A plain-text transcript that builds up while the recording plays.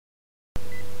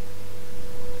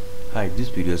Hi, this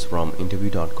video is from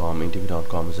interview.com.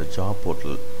 Interview.com is a job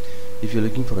portal. If you're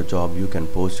looking for a job, you can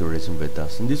post your resume with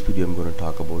us. In this video, I'm going to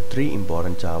talk about 3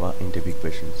 important Java interview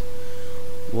questions.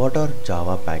 What are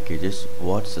Java packages?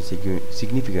 What's the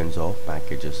significance of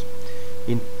packages?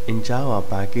 In Java,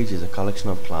 package is a collection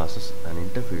of classes and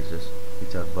interfaces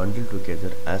which are bundled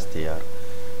together as they are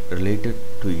related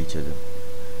to each other.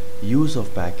 Use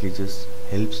of packages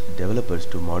helps developers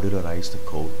to modularize the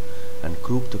code and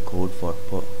group the code for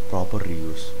proper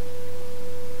reuse.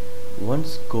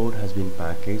 Once code has been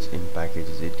packaged in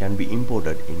packages, it can be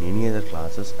imported in any other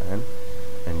classes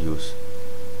and used.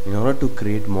 In order to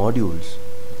create modules,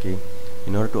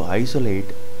 in order to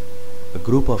isolate a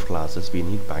group of classes, we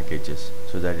need packages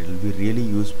so that it will be really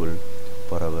useful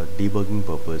for our debugging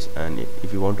purpose, and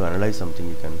if you want to analyze something,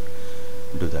 you can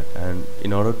do that. And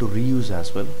in order to reuse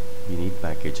as well, we need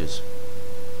packages.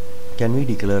 Can we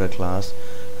declare a class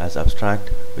as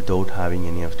abstract without having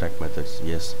any abstract methods?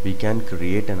 Yes, we can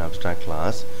create an abstract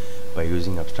class by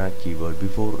using abstract keyword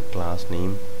before class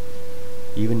name,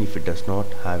 even if it does not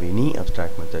have any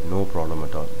abstract method. No problem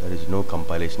at all. There is no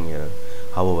compilation error.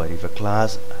 However, if a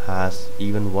class has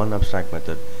even one abstract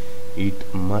method,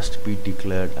 it must be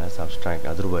declared as abstract,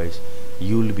 otherwise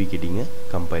you will be getting a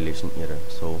compilation error.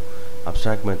 So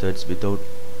abstract methods without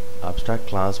abstract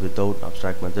class without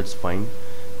abstract methods, fine,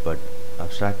 but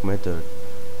abstract method,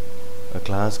 a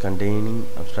class containing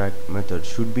abstract method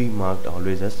should be marked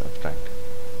always as abstract.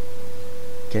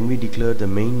 Can we declare the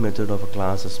main method of a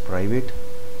class as private?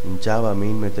 In Java,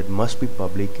 main method must be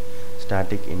public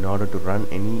static in order to run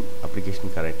any application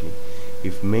correctly.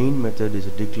 If main method is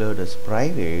declared as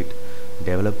private,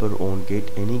 developer won't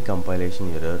get any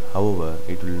compilation error. However,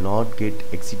 it will not get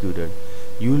executed.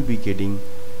 You will be getting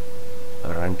a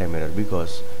runtime error,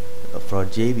 because for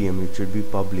JVM it should be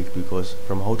public, because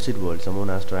from outside world someone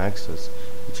has to access.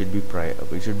 It should be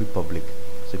public.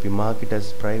 So if you mark it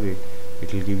as private,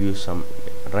 it will give you some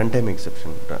runtime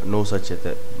exception, no such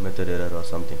method error or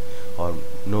something, or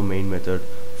no main method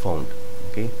found.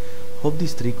 Hope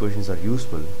these 3 questions are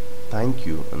useful. Thank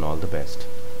you and all the best.